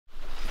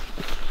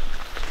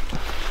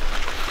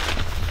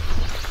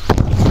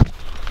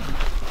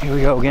here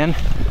we go again.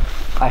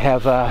 I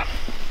have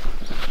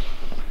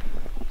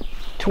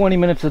 20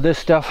 minutes of this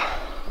stuff,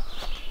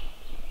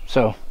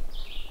 so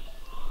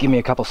give me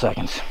a couple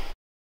seconds.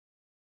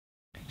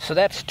 So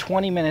that's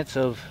 20 minutes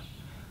of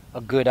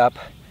a good up,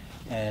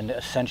 and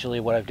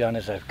essentially what I've done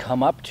is I've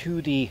come up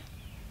to the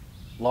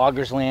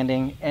Loggers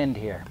Landing end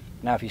here.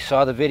 Now if you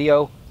saw the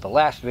video, the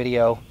last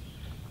video,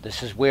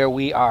 this is where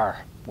we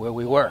are, where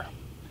we were.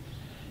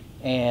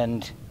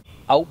 And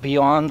out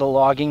beyond the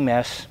logging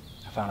mess,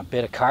 I found a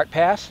bit of cart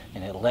path,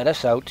 and it led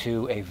us out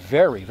to a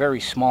very, very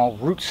small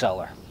root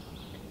cellar.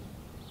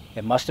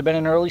 It must have been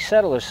an early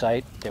settler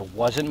site. There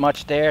wasn't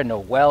much there, no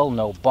well,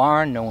 no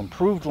barn, no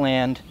improved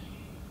land,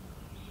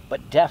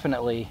 but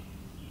definitely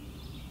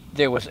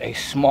there was a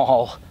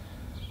small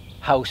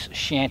house,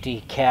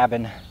 shanty,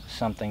 cabin,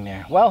 something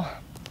there. Well,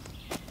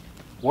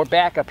 we're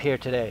back up here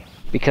today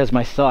because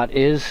my thought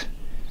is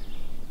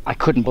I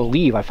couldn't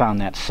believe I found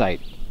that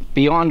site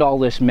beyond all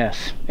this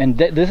mess. And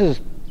this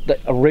is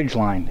a ridge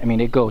line. I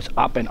mean, it goes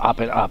up and up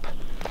and up.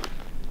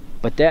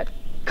 But that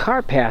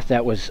cart path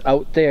that was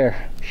out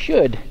there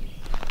should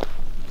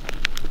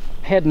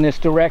head in this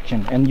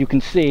direction. And you can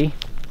see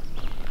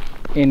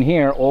in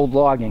here old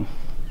logging.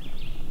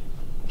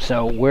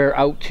 So we're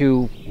out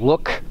to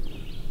look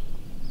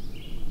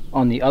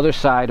on the other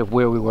side of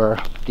where we were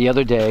the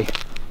other day,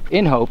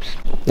 in hopes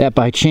that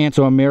by chance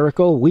or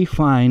miracle we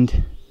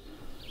find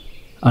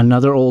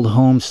another old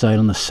home site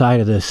on the side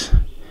of this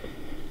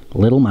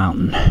little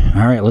mountain.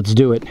 All right, let's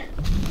do it.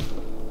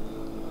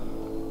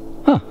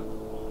 Huh.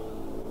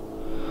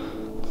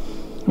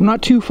 I'm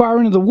not too far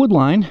into the wood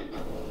line.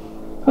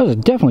 Those are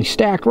definitely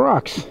stacked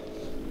rocks.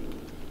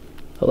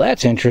 Well,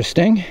 that's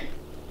interesting.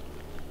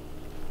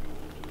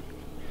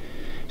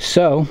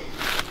 So,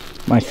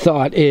 my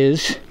thought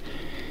is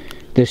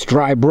this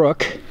dry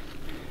brook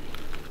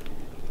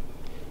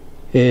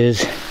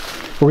is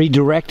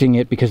redirecting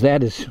it because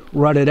that is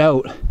rutted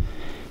out.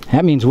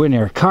 That means we're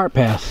near a cart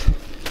path,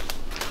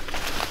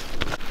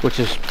 which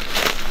is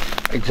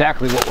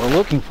exactly what we're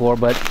looking for.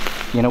 But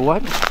you know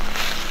what?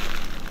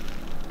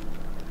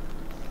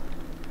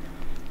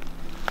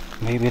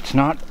 Maybe it's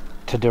not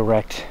to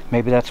direct.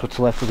 Maybe that's what's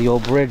left of the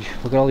old bridge.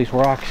 Look at all these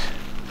rocks.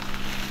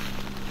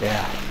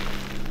 Yeah.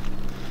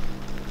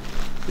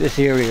 This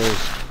area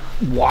is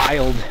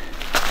wild.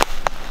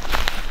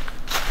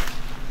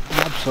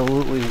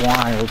 Absolutely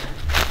wild.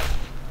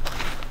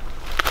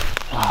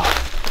 Wow.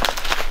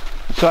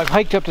 So I've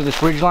hiked up to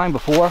this ridge line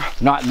before,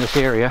 not in this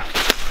area.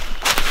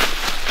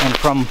 And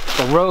from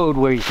the road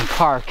where you can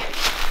park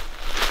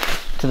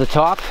to the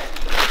top,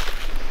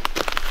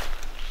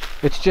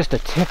 it's just a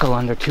tickle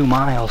under 2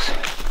 miles.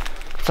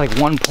 It's like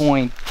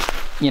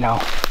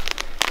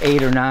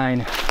 1.8 or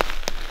 9.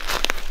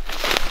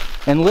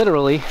 And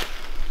literally,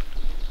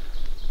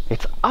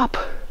 it's up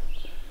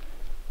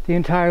the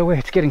entire way.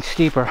 It's getting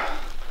steeper,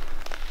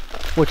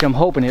 which I'm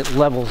hoping it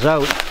levels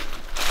out.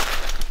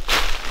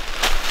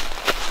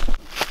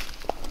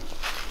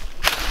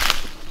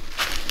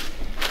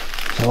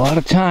 So a lot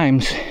of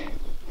times,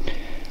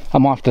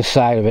 I'm off the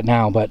side of it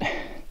now, but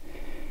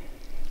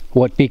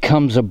what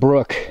becomes a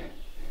brook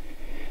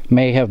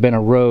may have been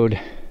a road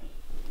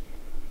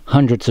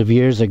hundreds of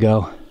years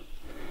ago,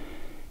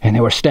 and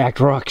there were stacked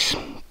rocks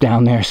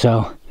down there.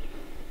 So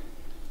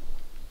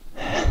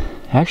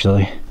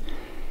actually,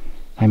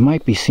 I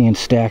might be seeing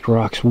stacked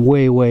rocks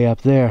way, way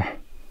up there.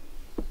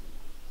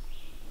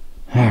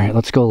 Alright,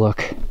 let's go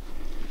look.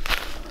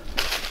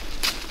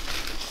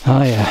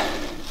 Oh yeah.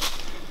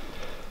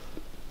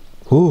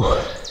 Ooh.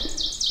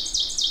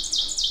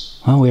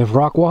 Well, we have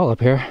rock wall up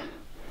here.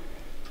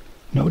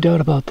 No doubt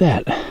about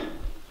that.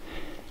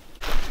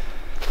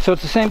 So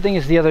it's the same thing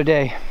as the other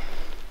day.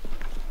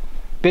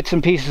 Bits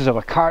and pieces of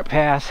a cart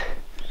path,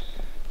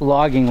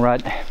 logging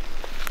rut.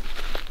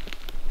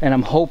 And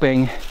I'm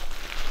hoping,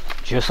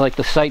 just like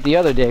the site the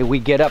other day, we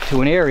get up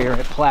to an area and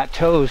it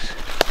plateaus,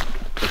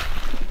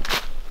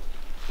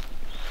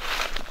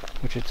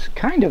 which it's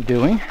kind of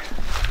doing.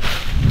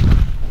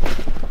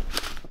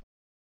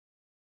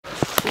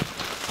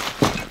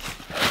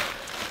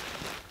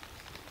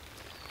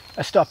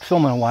 I stopped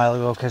filming a while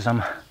ago because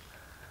I'm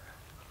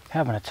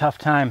having a tough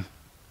time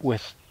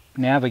with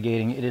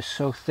navigating. It is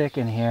so thick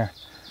in here,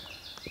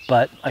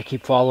 but I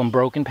keep following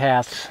broken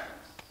paths.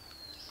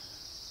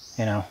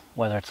 You know,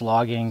 whether it's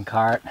logging,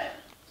 cart,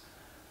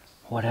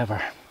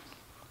 whatever.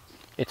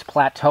 It's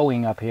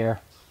plateauing up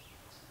here,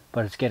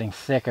 but it's getting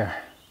thicker.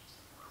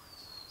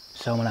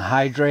 So I'm going to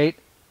hydrate,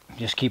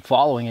 just keep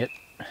following it.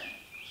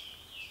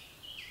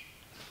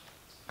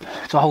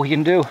 That's all we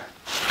can do.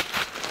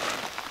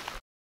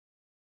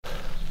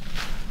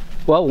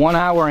 Well, 1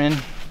 hour in,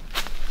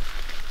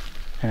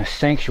 and a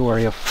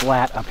sanctuary of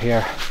flat up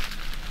here.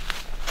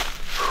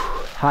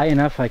 High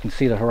enough I can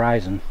see the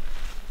horizon.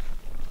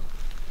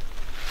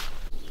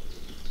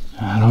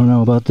 I don't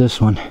know about this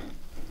one.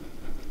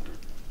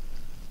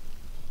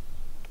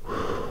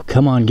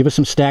 Come on, give us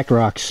some stacked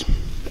rocks.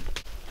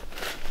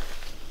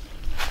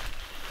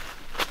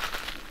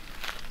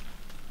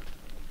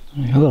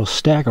 A little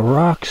stack of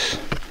rocks.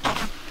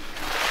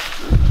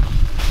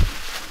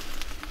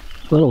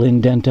 Little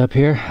indent up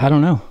here. I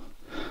don't know.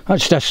 I'll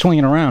just start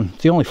swinging around.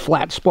 It's the only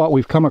flat spot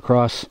we've come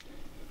across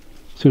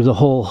through the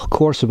whole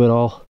course of it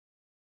all.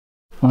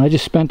 Well, I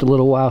just spent a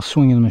little while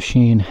swinging the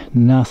machine.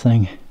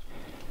 Nothing.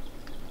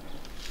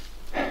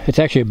 It's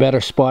actually a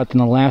better spot than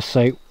the last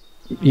site,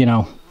 you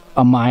know,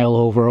 a mile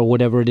over or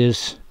whatever it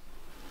is.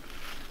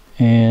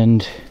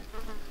 And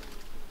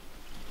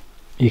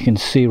you can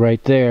see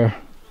right there,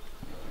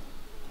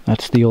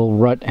 that's the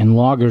old Rut and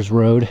Loggers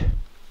Road.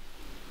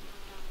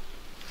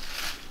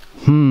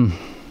 Alright,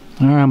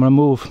 I'm gonna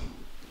move.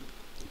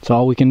 That's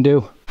all we can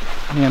do.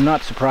 I mean, I'm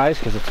not surprised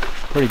because it's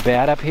pretty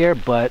bad up here,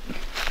 but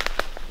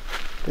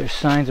there's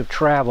signs of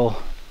travel.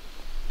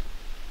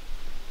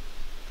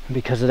 And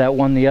because of that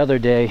one the other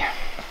day,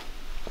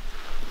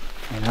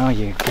 you know,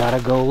 you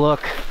gotta go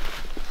look.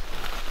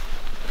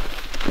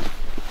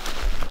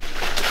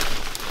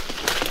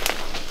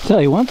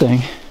 Tell you one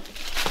thing,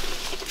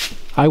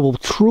 I will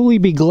truly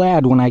be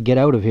glad when I get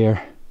out of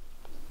here.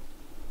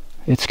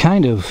 It's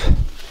kind of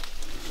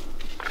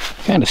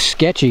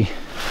sketchy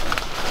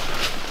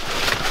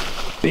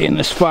being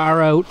this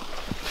far out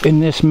in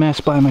this mess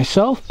by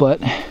myself,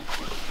 but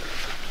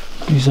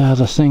these are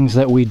the things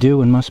that we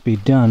do and must be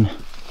done.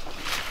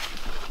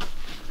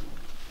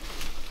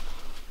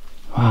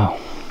 Wow.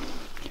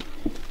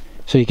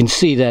 So you can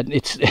see that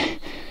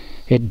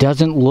it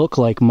doesn't look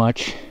like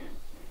much,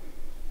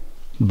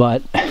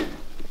 but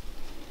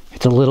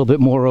it's a little bit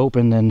more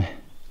open than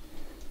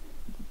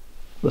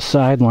the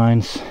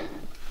sidelines.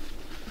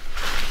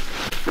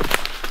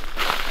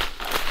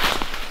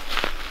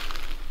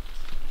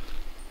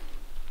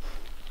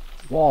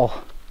 Wall.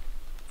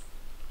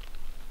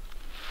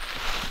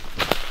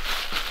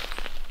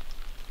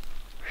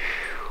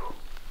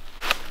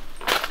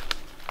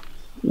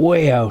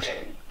 Way out.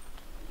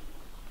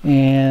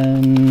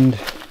 And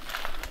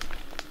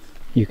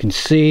you can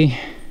see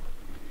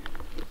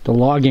the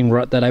logging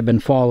rut that I've been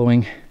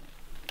following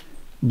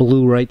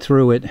blew right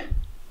through it.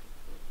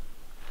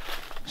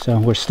 So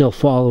we're still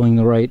following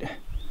the right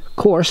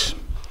course,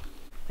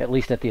 at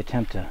least at the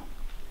attempt to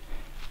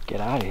get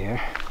out of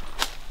here.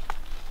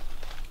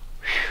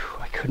 Whew,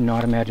 I could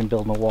not imagine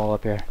building a wall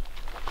up here.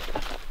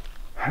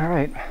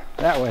 Alright,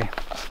 that way.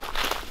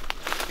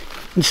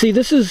 And see,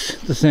 this is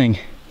the thing.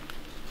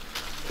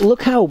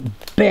 Look how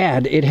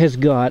bad it has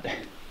got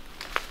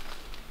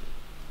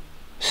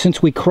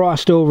since we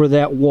crossed over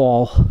that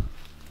wall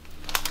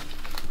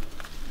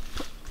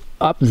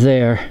up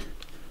there.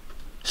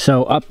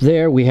 So up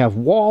there we have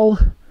wall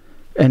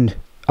and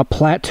a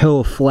plateau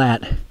of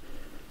flat.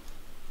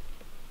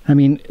 I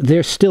mean,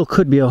 there still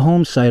could be a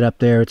home site up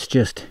there. It's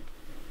just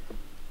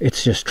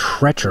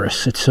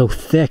treacherous. It's so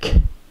thick.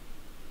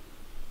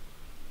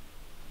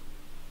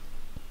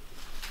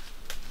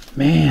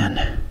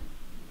 Man.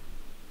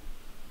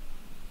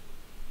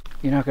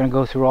 You're not going to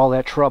go through all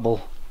that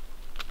trouble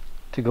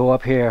to go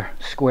up here,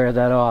 square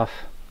that off.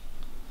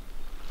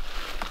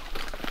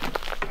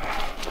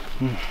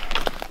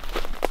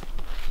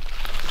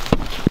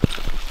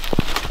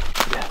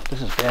 Yeah,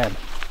 this is bad.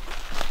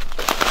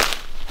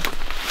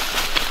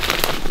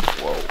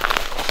 Whoa.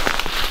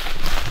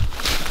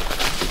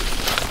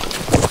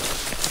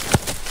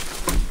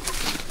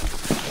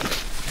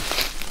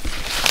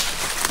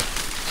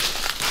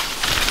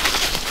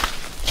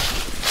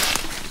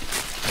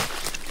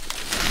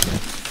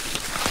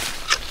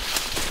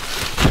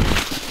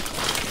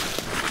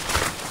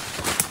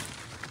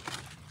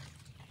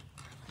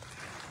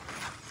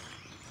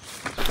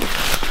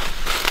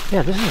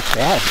 Yeah, this is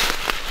bad.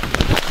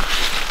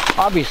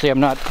 Obviously,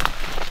 I'm not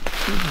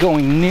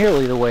going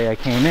nearly the way I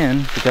came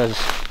in because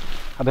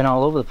I've been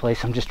all over the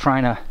place. I'm just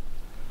trying to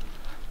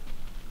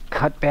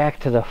cut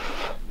back to the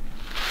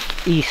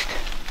east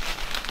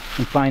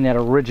and find that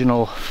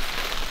original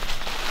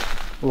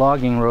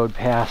logging road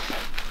path.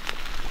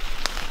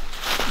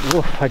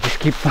 Oof, I just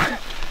keep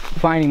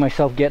finding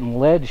myself getting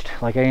ledged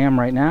like I am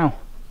right now.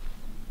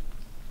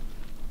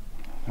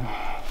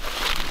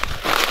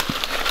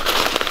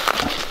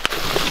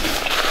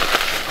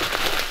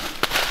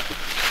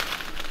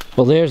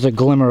 Well, there's a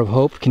glimmer of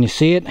hope. Can you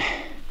see it?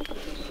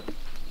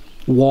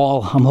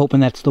 Wall. I'm hoping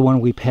that's the one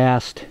we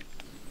passed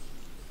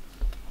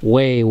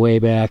way, way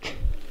back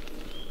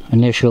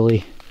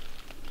initially.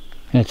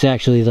 And it's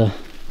actually the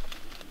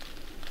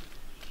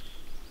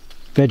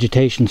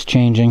vegetation's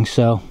changing,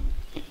 so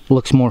it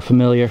looks more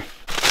familiar.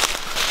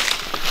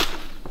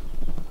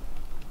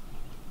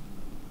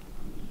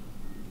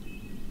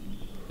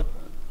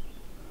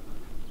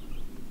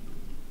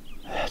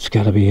 That's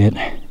gotta be it.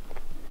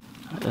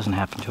 That doesn't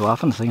happen too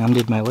often. I think I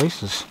undid my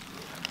laces.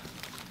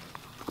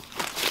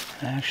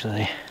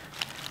 Actually,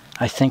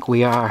 I think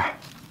we are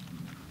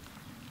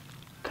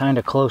kind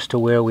of close to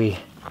where we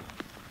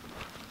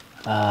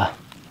entered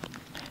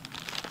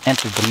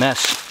the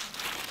mess.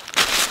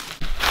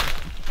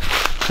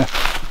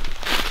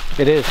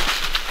 It is.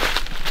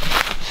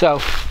 So,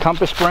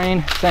 compass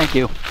brain, thank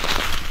you.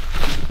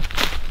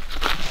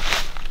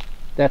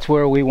 That's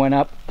where we went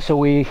up. So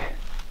we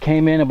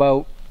came in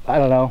about, I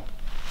don't know,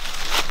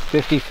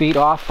 50 feet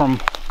off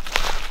from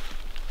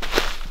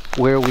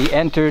where we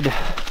entered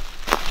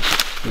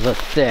the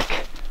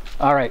thick.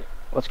 All right,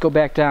 let's go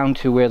back down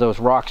to where those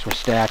rocks were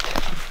stacked.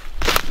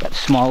 That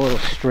small little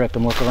strip,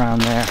 and look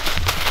around there.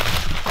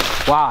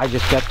 Wow, I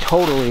just got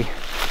totally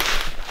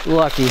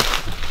lucky.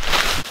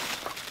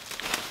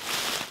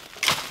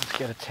 Let's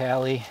get a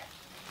tally.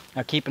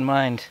 Now keep in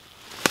mind,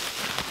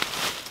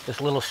 this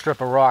little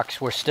strip of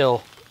rocks, we're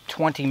still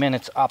 20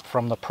 minutes up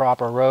from the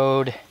proper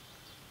road.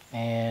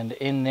 And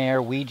in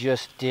there we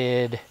just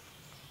did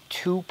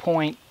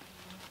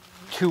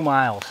 2.2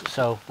 miles.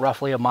 So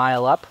roughly a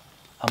mile up,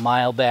 a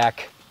mile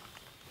back.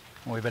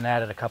 We've been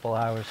at it a couple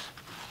hours.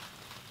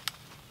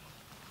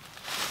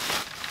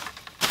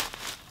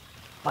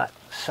 But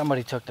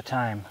somebody took the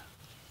time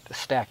to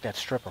stack that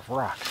strip of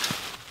rocks.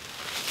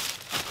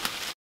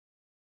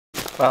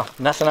 Well,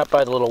 nothing up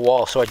by the little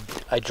wall, so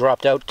I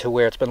dropped out to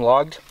where it's been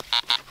logged.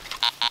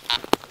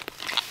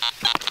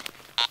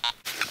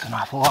 It's an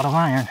awful lot of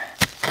iron.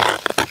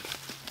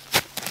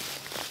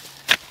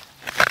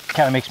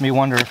 Kind of makes me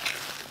wonder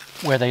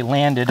where they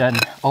landed and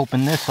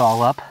opened this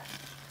all up.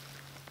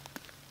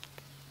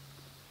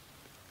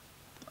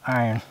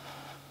 Iron.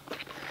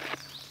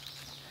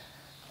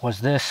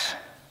 Was this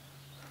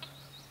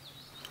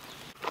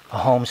a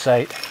home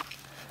site?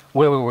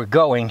 Where we were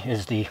going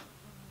is the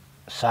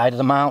side of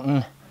the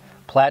mountain,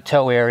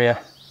 plateau area.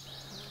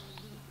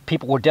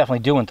 People were definitely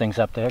doing things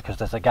up there because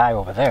there's a guy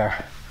over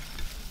there.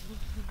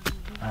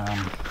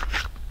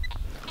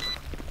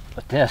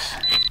 But this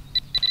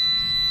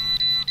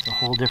is a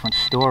whole different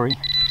story.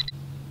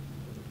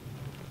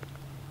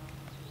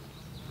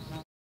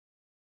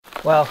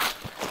 Well,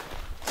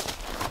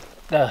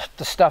 the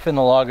stuff in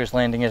the logger's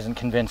landing isn't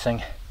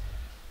convincing.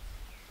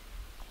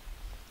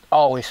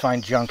 Always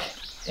find junk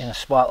in a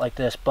spot like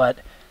this, but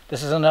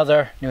this is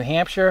another New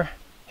Hampshire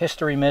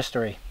history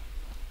mystery.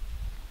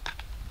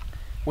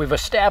 We've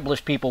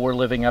established people were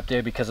living up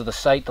there because of the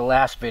site the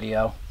last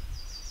video.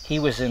 He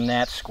was in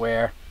that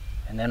square.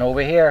 And then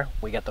over here,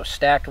 we got those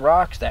stacked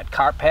rocks, that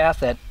cart path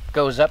that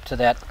goes up to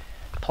that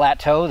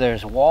plateau.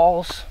 There's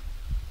walls.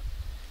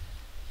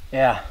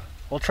 Yeah,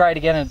 we'll try it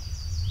again at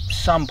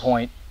some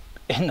point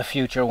in the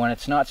future when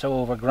it's not so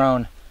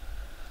overgrown.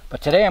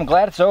 But today I'm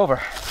glad it's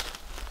over.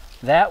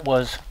 That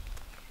was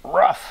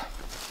rough.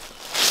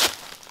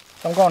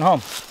 I'm going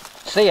home.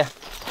 See ya.